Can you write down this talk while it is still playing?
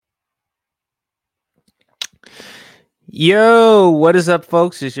Yo, what is up,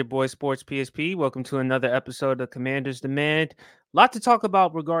 folks? It's your boy Sports PSP. Welcome to another episode of Commanders Demand. Lot to talk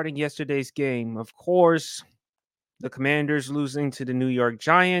about regarding yesterday's game. Of course, the Commanders losing to the New York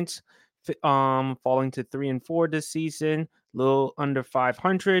Giants, falling to 3-4 this season, little under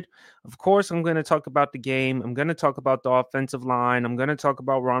 500. Of course, I'm going to talk about the game. I'm going to talk about the offensive line. I'm going to talk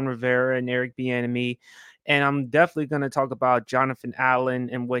about Ron Rivera and Eric Bieniemy, and I'm definitely going to talk about Jonathan Allen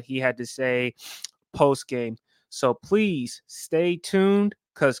and what he had to say post game. So please stay tuned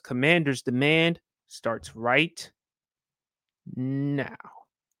because Commander's Demand starts right now.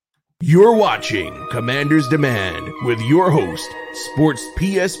 You're watching Commander's Demand with your host, Sports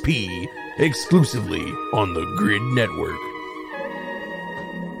PSP, exclusively on the Grid Network.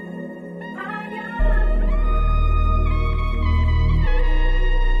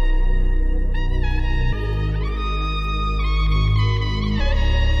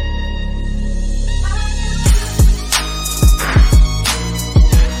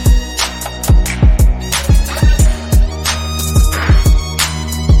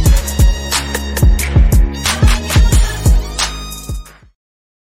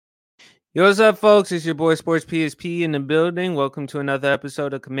 Yo, what's up, folks? It's your boy Sports PSP in the building. Welcome to another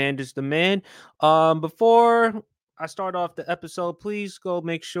episode of Commander's Demand. Before I start off the episode, please go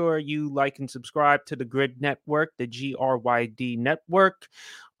make sure you like and subscribe to the Grid Network, the GRYD Network.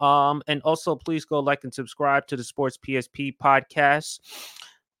 And also please go like and subscribe to the Sports PSP podcast.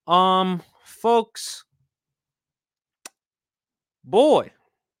 Folks, boy,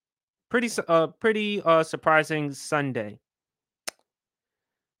 pretty surprising Sunday.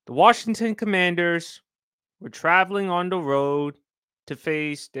 The Washington Commanders were traveling on the road to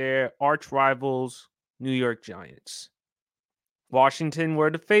face their arch rivals, New York Giants. Washington were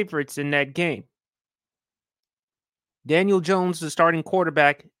the favorites in that game. Daniel Jones, the starting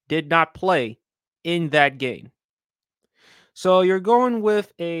quarterback, did not play in that game. So you're going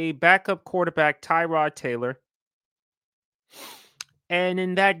with a backup quarterback, Tyrod Taylor. And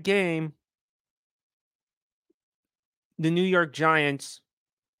in that game, the New York Giants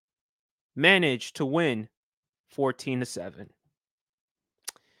managed to win 14-7.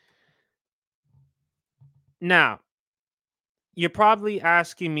 Now, you're probably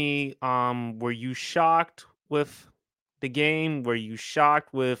asking me, were you shocked with the game? Were you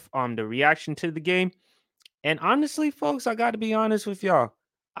shocked with the reaction to the game? And honestly, folks, I got to be honest with y'all.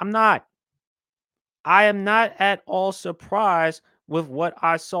 I'm not. I am not at all surprised with what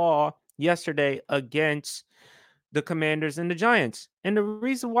I saw yesterday against the Commanders and the Giants. And the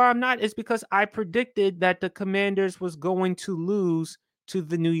reason why I'm not is because I predicted that the Commanders was going to lose to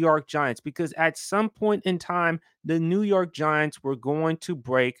the New York Giants, because at some point in time, the New York Giants were going to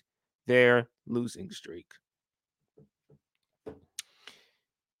break their losing streak.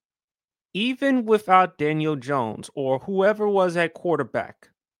 Even without Daniel Jones or whoever was at quarterback,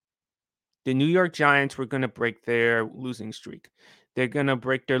 the New York Giants were going to break their losing streak. They're going to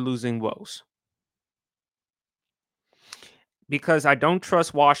break their losing woes. Because I don't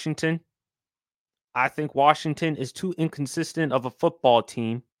trust Washington. I think Washington is too inconsistent of a football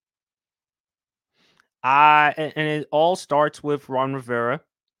team. And it all starts with Ron Rivera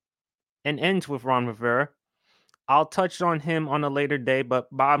and ends with Ron Rivera. I'll touch on him on a later day, but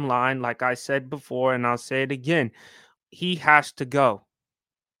bottom line, like I said before, and I'll say it again, he has to go.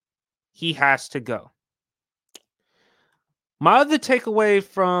 He has to go. My other takeaway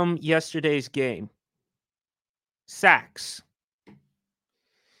from yesterday's game, sacks.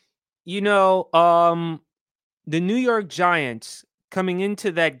 You know, the New York Giants coming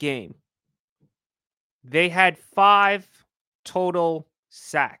into that game, they had 5 total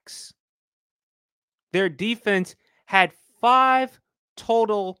sacks. Their defense had 5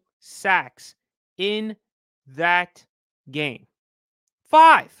 total sacks in that game.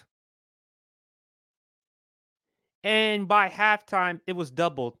 5. And by halftime, it was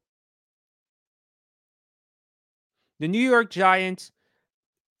doubled. The New York Giants,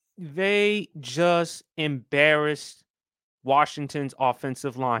 they just embarrassed Washington's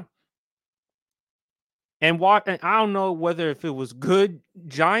offensive line. And I don't know whether if it was good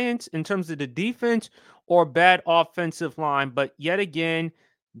Giants in terms of the defense or bad offensive line, but yet again,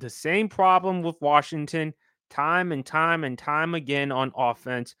 the same problem with Washington time and time again on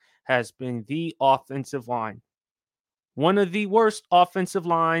offense has been the offensive line. One of the worst offensive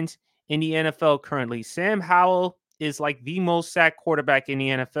lines in the NFL currently. Sam Howell is like the most sacked quarterback in the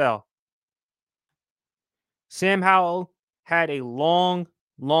NFL. Sam Howell had a long,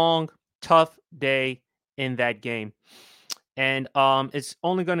 tough day in that game. And it's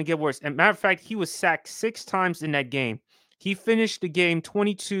only going to get worse. And matter of fact, he was sacked 6 times in that game. He finished the game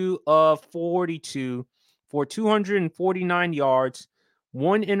 22 of 42 for 249 yards,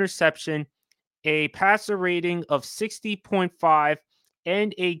 1 interception, a passer rating of 60.5,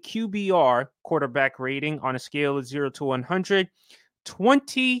 and a QBR, quarterback rating, on a scale of 0 to 100,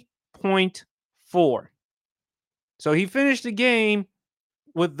 20.4. So he finished the game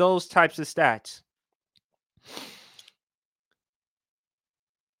with those types of stats.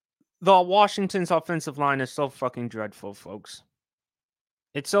 The Washington's offensive line is so fucking dreadful, folks.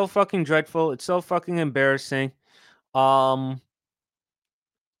 It's so fucking dreadful. It's so fucking embarrassing. And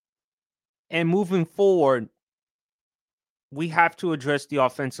moving forward, we have to address the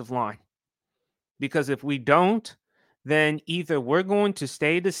offensive line. Because if we don't, then either we're going to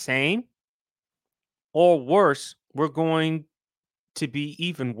stay the same, or worse, we're going to be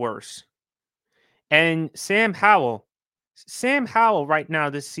even worse. And Sam Howell right now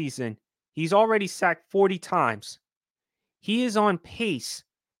this season, he's already sacked 40 times. He is on pace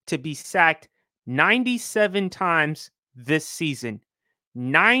to be sacked 97 times this season.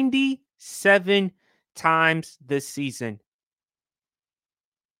 97 times this season.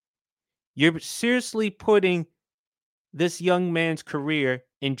 You're seriously putting this young man's career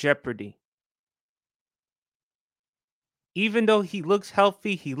in jeopardy. Even though he looks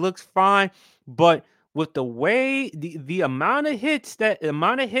healthy, he looks fine, but with the way the amount of hits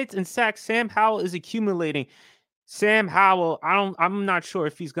and sacks Sam Howell is accumulating, Sam Howell, I'm not sure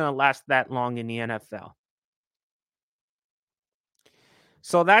if he's going to last that long in the NFL.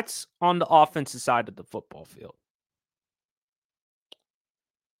 So that's on the offensive side of the football field.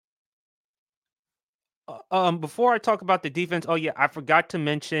 Before I talk about the defense, oh yeah, I forgot to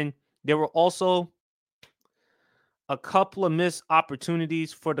mention there were also a couple of missed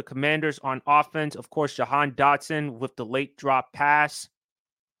opportunities for the Commanders on offense. Of course, Jahan Dotson with the late drop pass.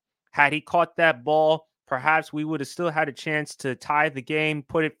 Had he caught that ball, perhaps we would have still had a chance to tie the game,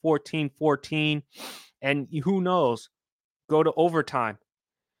 put it 14-14, and who knows, go to overtime.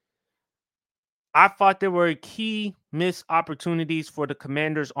 I thought there were key missed opportunities for the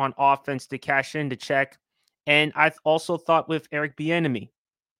Commanders on offense to cash in the check. And I also thought with Eric Bieniemy,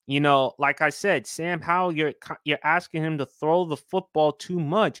 like I said, Sam Howell, you're asking him to throw the football too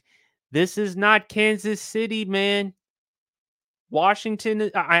much. This is not Kansas City, man.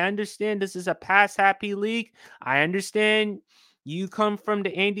 Washington, I understand this is a pass-happy league. I understand you come from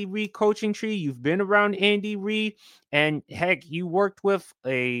the Andy Reid coaching tree. You've been around Andy Reid. And heck, you worked with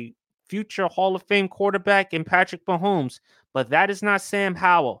a future Hall of Fame quarterback in Patrick Mahomes. But that is not Sam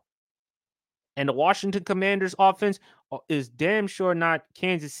Howell. And the Washington Commanders offense is damn sure not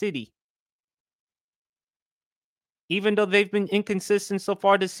Kansas City. Even though they've been inconsistent so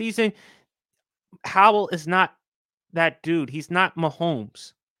far this season, Howell is not that dude. He's not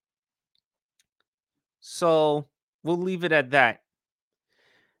Mahomes. So we'll leave it at that.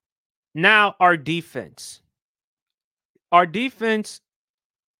 Now, our defense. Our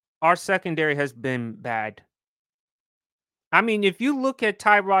secondary has been bad. I mean, if you look at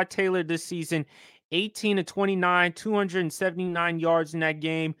Tyrod Taylor this season, 18-29, 279 yards in that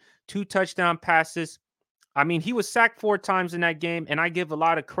game, 2 touchdown passes. I mean, he was sacked 4 times in that game, and I give a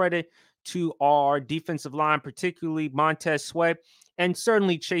lot of credit to our defensive line, particularly Montez Sweat, and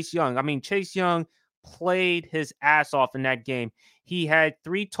certainly Chase Young. I mean, Chase Young played his ass off in that game. He had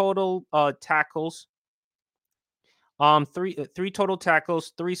 3 total tackles. Three total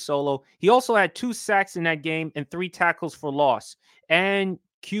tackles, 3 solo. He also had 2 sacks in that game and 3 tackles for loss. And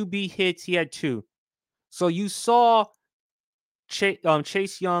QB hits, he had 2. So you saw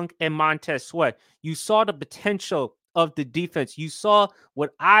Chase Young and Montez Sweat. You saw the potential of the defense. You saw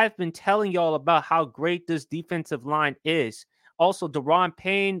what I've been telling y'all about how great this defensive line is. Also, Daron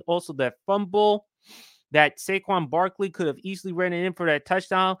Payne, also that fumble that Saquon Barkley could have easily ran it in for that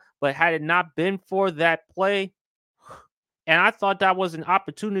touchdown, but had it not been for that play, and I thought that was an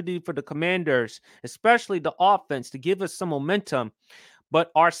opportunity for the Commanders, especially the offense, to give us some momentum.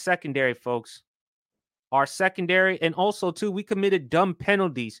 But our secondary, folks, and also, too, we committed dumb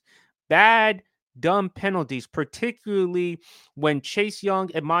penalties, bad, dumb penalties, particularly when Chase Young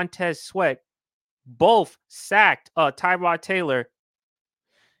and Montez Sweat both sacked Tyrod Taylor.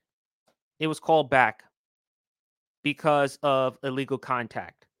 It was called back because of illegal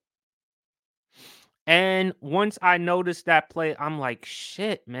contact. And once I noticed that play, I'm like,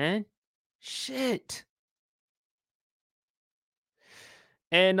 shit, man. Shit.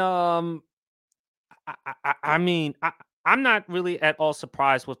 And I'm not really at all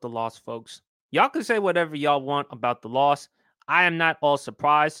surprised with the loss, folks. Y'all can say whatever y'all want about the loss. I am not all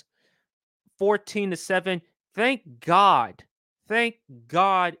surprised. 14-7. Thank God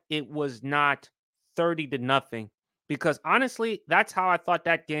it was not 30-0. Because honestly, that's how I thought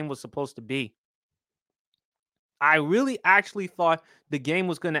that game was supposed to be. I really actually thought the game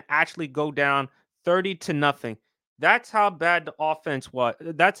was going to actually go down 30-0. That's how bad the offense was.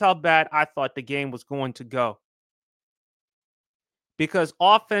 That's how bad I thought the game was going to go. Because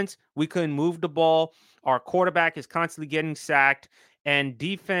offense, we couldn't move the ball. Our quarterback is constantly getting sacked, and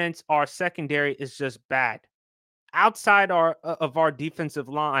defense, our secondary is just bad. Outside of our defensive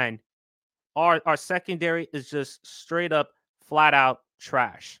line, our secondary is just straight up, flat out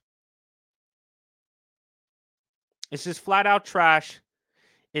trash. It's just flat out trash.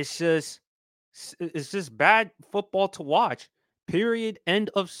 It's just bad football to watch. Period. End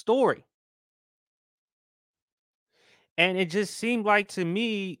of story. And it just seemed like to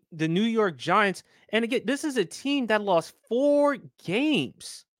me, the New York Giants, and again, this is a team that lost 4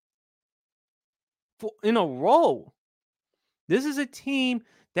 games in a row. This is a team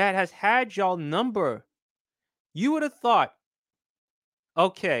that has had y'all number. You would have thought,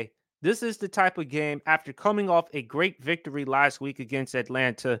 okay, this is the type of game after coming off a great victory last week against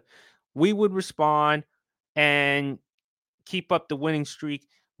Atlanta, we would respond and keep up the winning streak.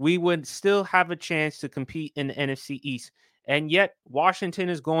 We would still have a chance to compete in the NFC East. And yet, Washington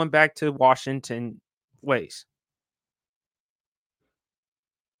is going back to Washington ways.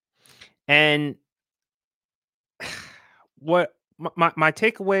 And what my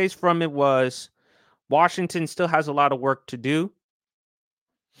takeaways from it was Washington still has a lot of work to do.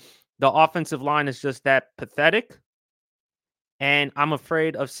 The offensive line is just that pathetic. And I'm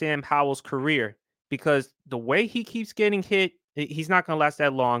afraid of Sam Howell's career because the way he keeps getting hit, he's not going to last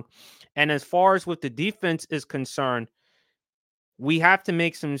that long. And as far as with the defense is concerned, we have to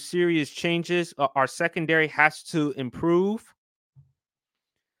make some serious changes. Our secondary has to improve.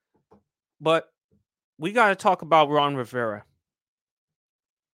 But we got to talk about Ron Rivera.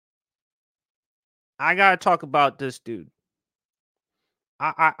 I got to talk about this dude.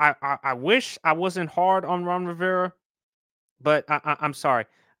 I wish I wasn't hard on Ron Rivera, but I'm sorry.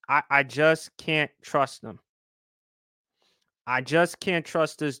 I just can't trust him. I just can't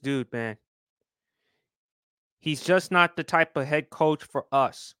trust this dude, man. He's just not the type of head coach for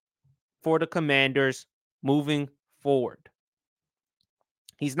us, for the Commanders moving forward.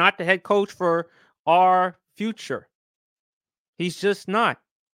 He's not the head coach for our future. He's just not.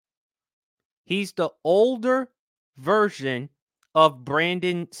 He's the older version of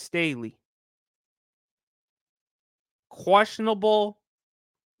Brandon Staley. Questionable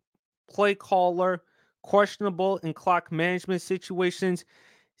play caller, questionable in clock management situations.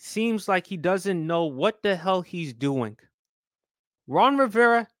 Seems like he doesn't know what the hell he's doing. Ron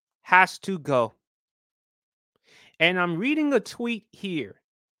Rivera has to go. And I'm reading a tweet here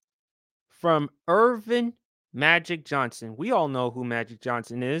from Irvin Magic Johnson. We all know who Magic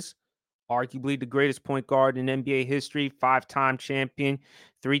Johnson is. Arguably the greatest point guard in NBA history, 5-time champion,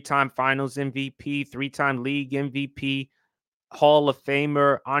 3-time finals MVP, 3-time league MVP, Hall of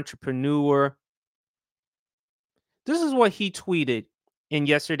Famer, entrepreneur. This is what he tweeted in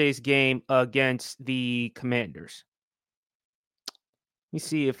yesterday's game against the Commanders. Let me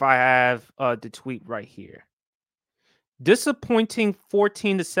see if I have the tweet right here. Disappointing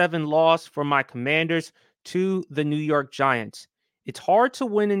 14-7 loss for my Commanders to the New York Giants. It's hard to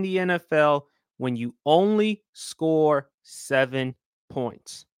win in the NFL when you only score 7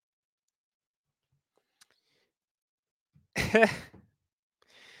 points.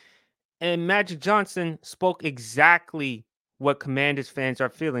 And Magic Johnson spoke exactly what Commanders fans are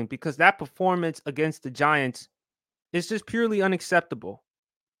feeling because that performance against the Giants is just purely unacceptable.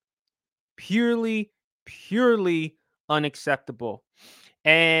 Purely unacceptable.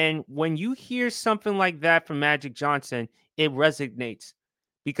 And when you hear something like that from Magic Johnson, it resonates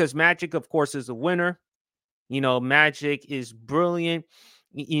because Magic, of course, is a winner. You know, Magic is brilliant.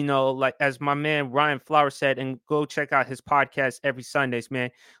 You know, like as my man Ryan Flowers said, and go check out his podcast every Sundays, man.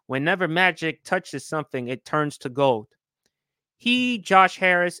 Whenever Magic touches something, it turns to gold. He, Josh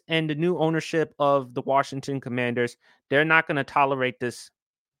Harris, and the new ownership of the Washington Commanders, they're not going to tolerate this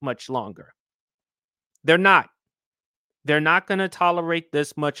much longer. They're not. They're not going to tolerate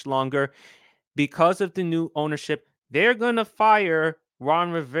this much longer because of the new ownership. They're going to fire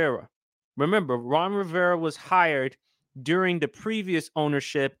Ron Rivera. Remember, Ron Rivera was hired during the previous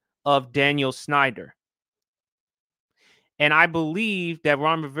ownership of Daniel Snyder. And I believe that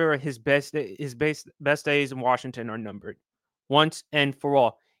Ron Rivera, his best days in Washington are numbered once and for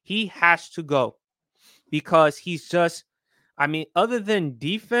all. He has to go because he's just, I mean, other than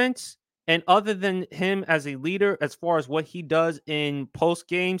defense and other than him as a leader, as far as what he does in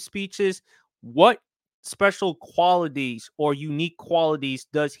post-game speeches, what special qualities or unique qualities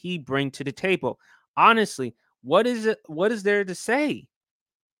does he bring to the table? Honestly, what is there to say?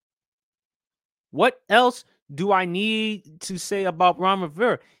 What else do I need to say about Ron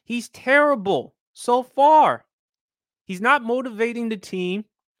Rivera? He's terrible so far. He's not motivating the team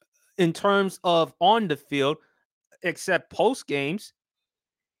in terms of on the field, except post games.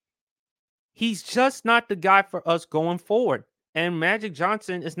 He's just not the guy for us going forward. And Magic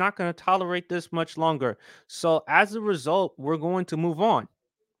Johnson is not going to tolerate this much longer. So as a result, we're going to move on.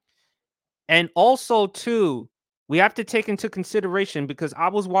 And also, too, we have to take into consideration, because I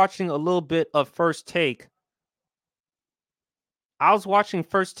was watching a little bit of First Take. I was watching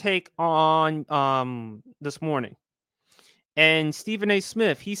First Take on this morning. And Stephen A.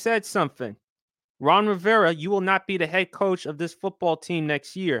 Smith, he said something. Ron Rivera, you will not be the head coach of this football team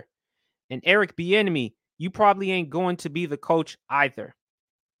next year. And Eric Bieniemy, you probably ain't going to be the coach either.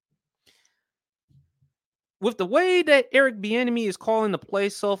 With the way that Eric Bieniemy is calling the play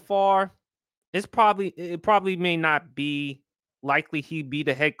so far, it probably may not be likely he'd be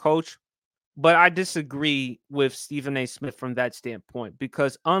the head coach. But I disagree with Stephen A. Smith from that standpoint,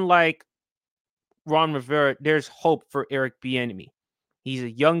 because unlike Ron Rivera, there's hope for Eric Bieniemy. He's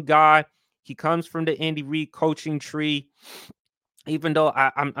a young guy. He comes from the Andy Reid coaching tree. Even though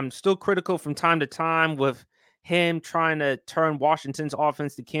I'm still critical from time to time with him trying to turn Washington's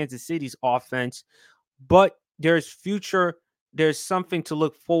offense to Kansas City's offense, but there's future. There's something to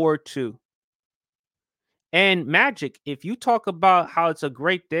look forward to. And Magic, if you talk about how it's a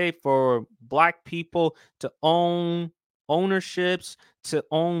great day for Black people to own ownerships, to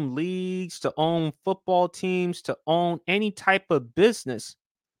own leagues, to own football teams, to own any type of business,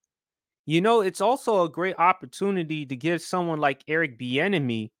 it's also a great opportunity to give someone like Eric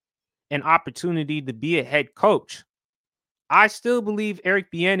Bieniemy an opportunity to be a head coach. I still believe Eric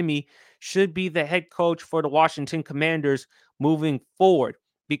Bieniemy should be the head coach for the Washington Commanders moving forward,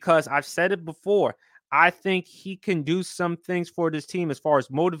 because I've said it before. I think he can do some things for this team as far as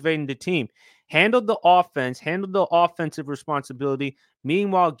motivating the team. Handle the offense, handle the offensive responsibility.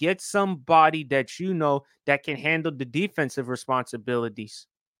 Meanwhile, get somebody that that can handle the defensive responsibilities.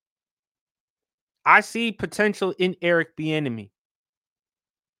 I see potential in Eric Bieniemy.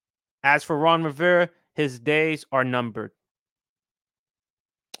 As for Ron Rivera, his days are numbered.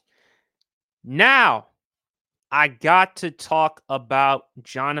 Now, I got to talk about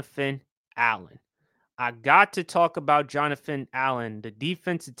Jonathan Allen. The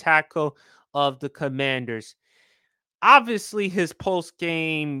defensive tackle of the Commanders. Obviously, his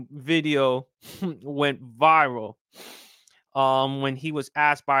post-game video went viral when he was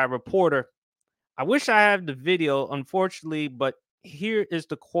asked by a reporter. I wish I had the video, unfortunately, but here is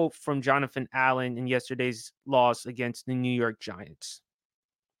the quote from Jonathan Allen in yesterday's loss against the New York Giants.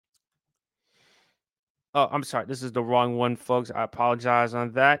 Oh, I'm sorry. This is the wrong one, folks. I apologize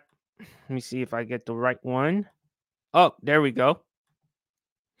on that. Let me see if I get the right one. Oh, there we go.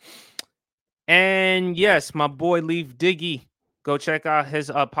 And yes, my boy Leaf Diggy. Go check out his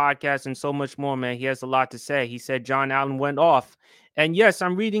podcast and so much more, man. He has a lot to say. He said John Allen went off. And yes,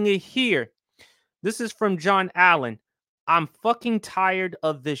 I'm reading it here. This is from John Allen. I'm fucking tired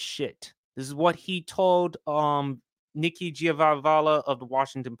of this shit. This is what he told Nikki Giovanni of the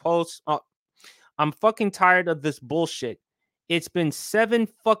Washington Post. I'm fucking tired of this bullshit. It's been 7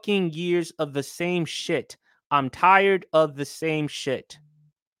 fucking years of the same shit. I'm tired of the same shit.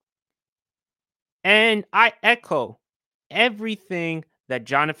 And I echo everything that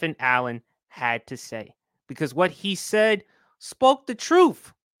Jonathan Allen had to say, because what he said spoke the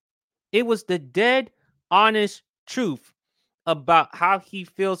truth. It was the dead, honest truth about how he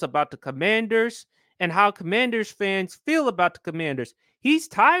feels about the Commanders and how Commanders fans feel about the Commanders. He's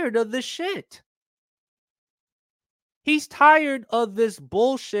tired of this shit. He's tired of this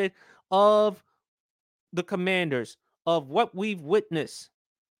bullshit of the Commanders, of what we've witnessed.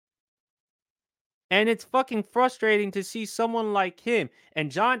 And it's fucking frustrating to see someone like him. And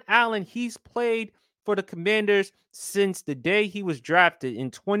John Allen, he's played for the Commanders since the day he was drafted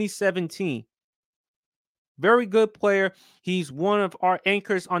in 2017. Very good player. He's one of our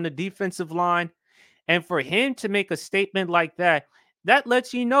anchors on the defensive line. And for him to make a statement like that, that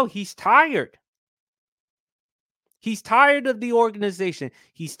lets you know he's tired. He's tired of the organization.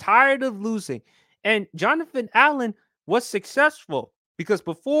 He's tired of losing. And Jonathan Allen was successful because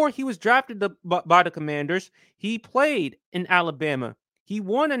before he was drafted by the Commanders, he played in Alabama. He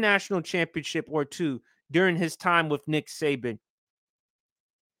won a national championship or two during his time with Nick Saban.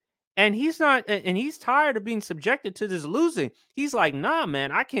 And he's tired of being subjected to this losing. He's like, nah,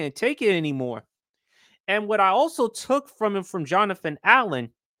 man, I can't take it anymore. And what I also took from him, from Jonathan Allen,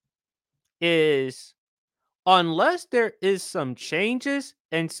 is unless there is some changes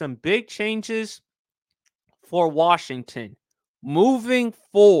and some big changes for Washington moving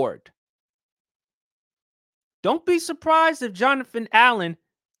forward, Don't be surprised if Jonathan Allen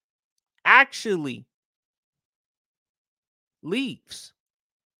actually leaves.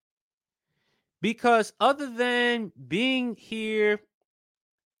 Because other than being here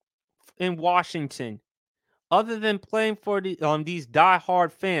in Washington, other than playing for these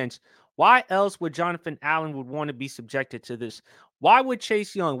diehard fans, why else would Jonathan Allen would want to be subjected to this? Why would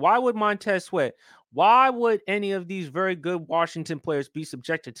Chase Young? Why would Montez Sweat? Why would any of these very good Washington players be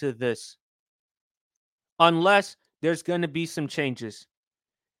subjected to this? Unless there's going to be some changes.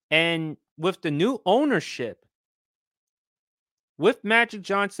 And with the new ownership, with Magic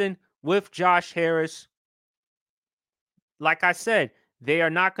Johnson, with Josh Harris, like I said, they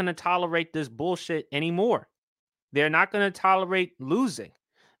are not going to tolerate this bullshit anymore. They're not going to tolerate losing.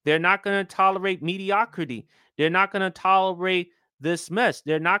 They're not going to tolerate mediocrity. They're not going to tolerate this mess.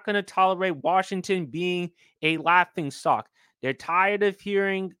 They're not going to tolerate Washington being a laughing stock. They're tired of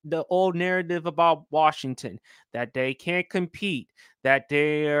hearing the old narrative about Washington, that they can't compete, that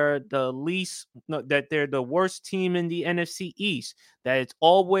they're the least, no, that they're the worst team in the NFC East, that it's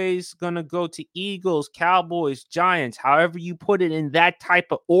always going to go to Eagles, Cowboys, Giants, however you put it in that type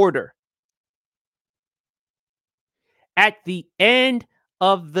of order. At the end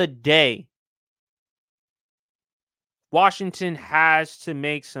of the day, Washington has to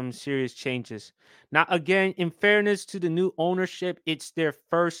make some serious changes. Now, again, in fairness to the new ownership, it's their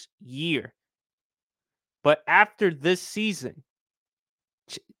first year. But after this season,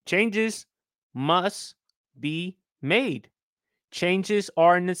 changes must be made. Changes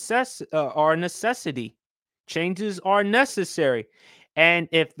are a necessity. Changes are necessary. And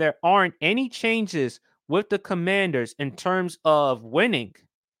if there aren't any changes with the Commanders in terms of winning,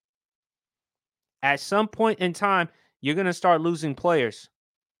 at some point in time, you're going to start losing players.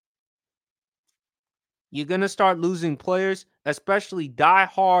 You're going to start losing players, especially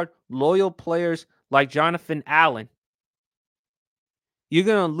die-hard, loyal players like Jonathan Allen. You're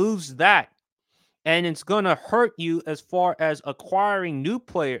going to lose that. And it's going to hurt you as far as acquiring new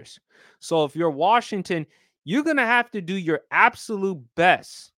players. So if you're Washington, you're going to have to do your absolute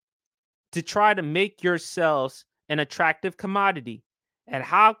best to try to make yourselves an attractive commodity. And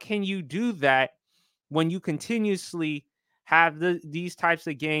how can you do that when you continuously have these types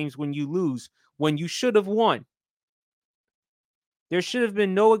of games when you lose, when you should have won? There should have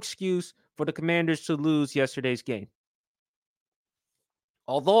been no excuse for the Commanders to lose yesterday's game.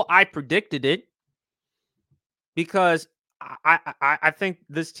 Although I predicted it, because I think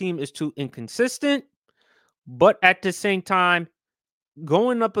this team is too inconsistent, but at the same time,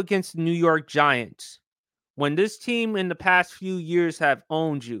 going up against the New York Giants, when this team in the past few years have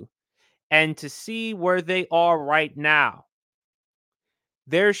owned you, and to see where they are right now,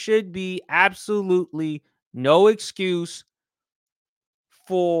 there should be absolutely no excuse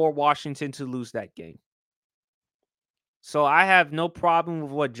for Washington to lose that game. So I have no problem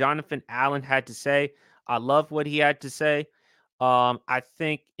with what Jonathan Allen had to say. I love what he had to say. I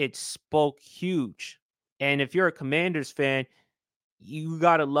think it spoke huge. And if you're a Commanders fan, you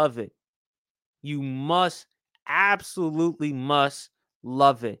got to love it. You must, absolutely must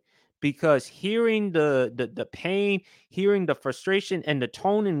love it. Because hearing the pain, hearing the frustration, and the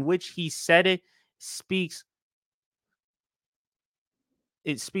tone in which he said it speaks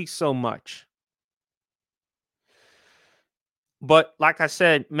so much. But like I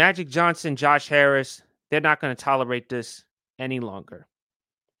said, Magic Johnson, Josh Harris, they're not going to tolerate this any longer.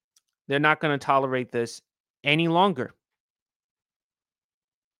 They're not going to tolerate this any longer.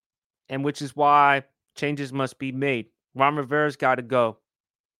 And which is why changes must be made. Ron Rivera's got to go.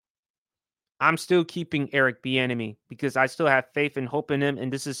 I'm still keeping Eric Bieniemy because I still have faith and hope in him,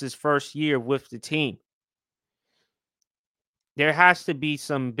 and this is his first year with the team. There has to be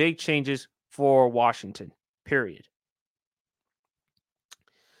some big changes for Washington, period.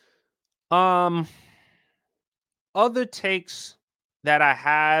 Other takes that I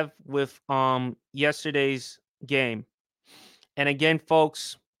have with yesterday's game. And again,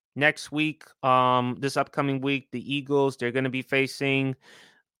 folks, next week, this upcoming week, the Eagles, they're going to be facing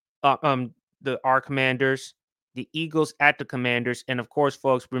our Commanders, the Eagles at the Commanders. And of course,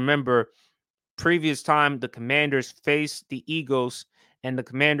 folks, remember previous time the Commanders faced the Eagles and the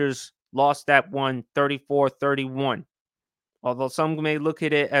Commanders lost that one 34-31. Although some may look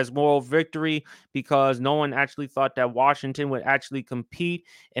at it as moral victory because no one actually thought that Washington would actually compete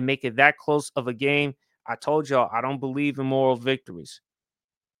and make it that close of a game. I told y'all, I don't believe in moral victories.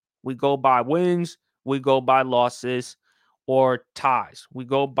 We go by wins, we go by losses or ties. We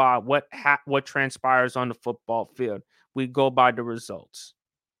go by what transpires on the football field. We go by the results.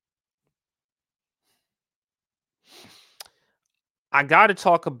 I got to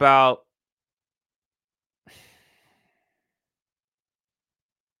talk about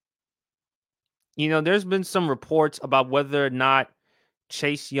there's been some reports about whether or not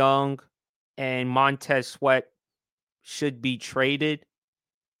Chase Young and Montez Sweat should be traded.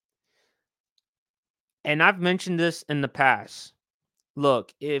 And I've mentioned this in the past.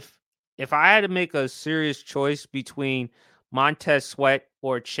 Look, if I had to make a serious choice between Montez Sweat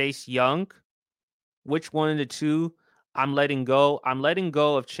or Chase Young, which one of the two I'm letting go? I'm letting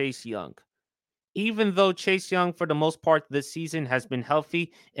go of Chase Young. Even though Chase Young, for the most part this season, has been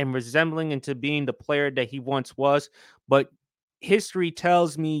healthy and resembling into being the player that he once was, but history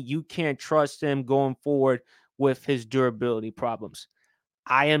tells me you can't trust him going forward with his durability problems.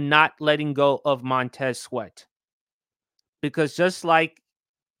 I am not letting go of Montez Sweat because just like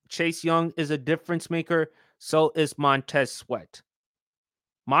Chase Young is a difference maker, so is Montez Sweat.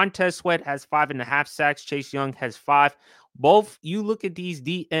 Montez Sweat has 5.5 sacks. Chase Young has 5. Both, you look at these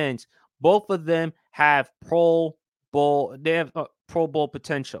D ends, both of them have Pro Bowl. They have Pro Bowl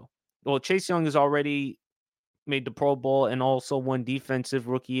potential. Well, Chase Young has already made the Pro Bowl and also won Defensive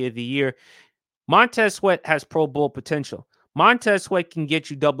Rookie of the Year. Montez Sweat has Pro Bowl potential. Montez Sweat can get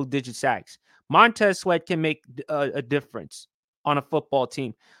you double-digit sacks. Montez Sweat can make a difference on a football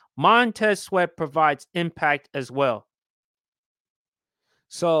team. Montez Sweat provides impact as well.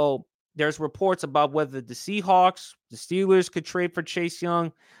 So there's reports about whether the Seahawks, the Steelers could trade for Chase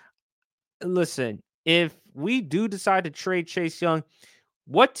Young. Listen, if we do decide to trade Chase Young,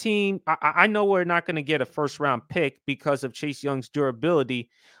 what team? I know we're not going to get a first round pick because of Chase Young's durability,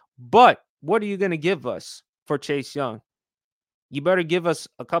 but what are you going to give us for Chase Young? You better give us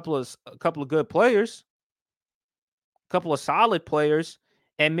a couple of good players, a couple of solid players,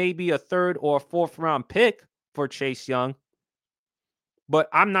 and maybe a third or fourth round pick for Chase Young. But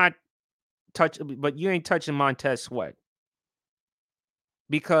I'm not touching. But you ain't touching Montez Sweat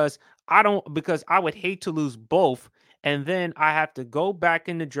because I would hate to lose both, and then I have to go back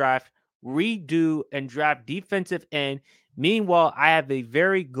in the draft, redo and draft defensive end. Meanwhile, I have a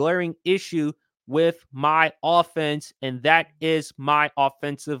very glaring issue with my offense, and that is my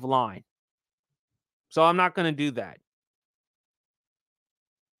offensive line. So I'm not going to do that.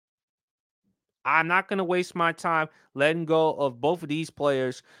 I'm not going to waste my time letting go of both of these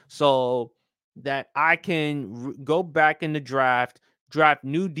players so that I can go back in the draft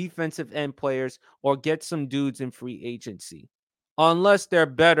new defensive end players, or get some dudes in free agency, unless they're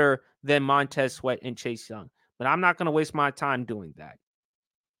better than Montez Sweat and Chase Young. But I'm not going to waste my time doing that.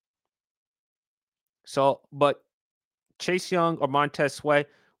 So, but Chase Young or Montez Sweat,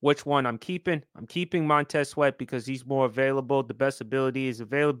 which one I'm keeping? I'm keeping Montez Sweat because he's more available. The best ability is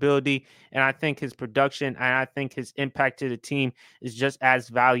availability. And I think his production and I think his impact to the team is just as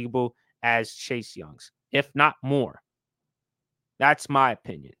valuable as Chase Young's, if not more. That's my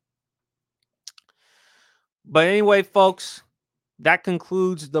opinion. But anyway, folks, that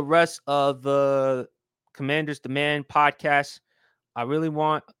concludes the rest of the Commanders Demand podcast. I really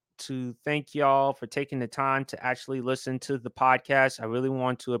want to thank y'all for taking the time to actually listen to the podcast. I really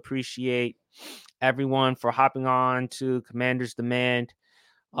want to appreciate everyone for hopping on to Commanders Demand.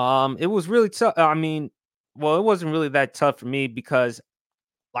 It was really tough. It wasn't really that tough for me because,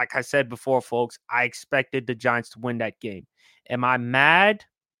 like I said before, folks, I expected the Giants to win that game. Am I mad?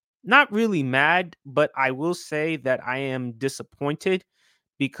 Not really mad, but I will say that I am disappointed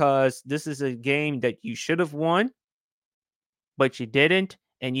because this is a game that you should have won, but you didn't,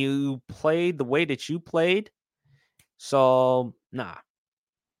 and you played the way that you played. So, nah.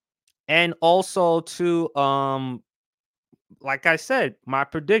 And also to like I said, my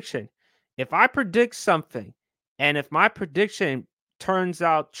prediction. If I predict something and if my prediction turns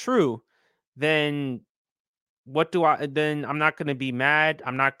out true, then then I'm not going to be mad.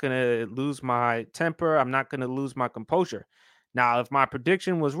 I'm not going to lose my temper. I'm not going to lose my composure. Now, if my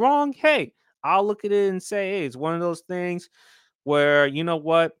prediction was wrong, hey, I'll look at it and say, hey, it's one of those things where, you know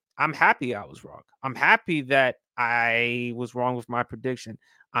what? I'm happy I was wrong. I'm happy that I was wrong with my prediction.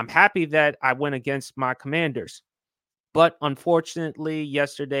 I'm happy that I went against my Commanders. But unfortunately,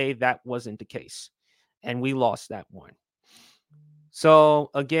 yesterday, that wasn't the case. And we lost that one. So,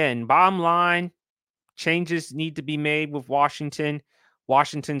 again, bottom line, changes need to be made with Washington.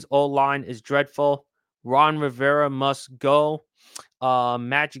 Washington's O-line is dreadful. Ron Rivera must go.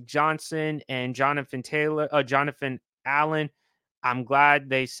 Magic Johnson and Jonathan Allen, I'm glad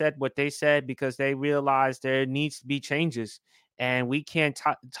they said what they said because they realized there needs to be changes and we can't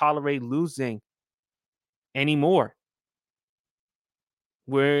tolerate losing anymore.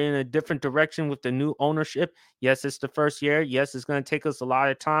 We're in a different direction with the new ownership. Yes, it's the first year. Yes, it's going to take us a lot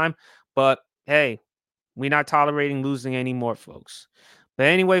of time, but hey, we're not tolerating losing anymore, folks. But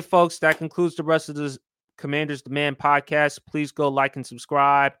anyway, folks, that concludes the rest of this Commanders Demand podcast. Please go like and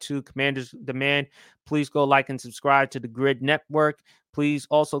subscribe to Commanders Demand. Please go like and subscribe to the Grid Network. Please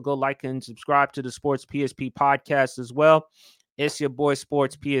also go like and subscribe to the Sports PSP podcast as well. It's your boy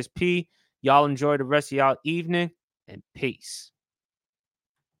Sports PSP. Y'all enjoy the rest of y'all evening, and peace.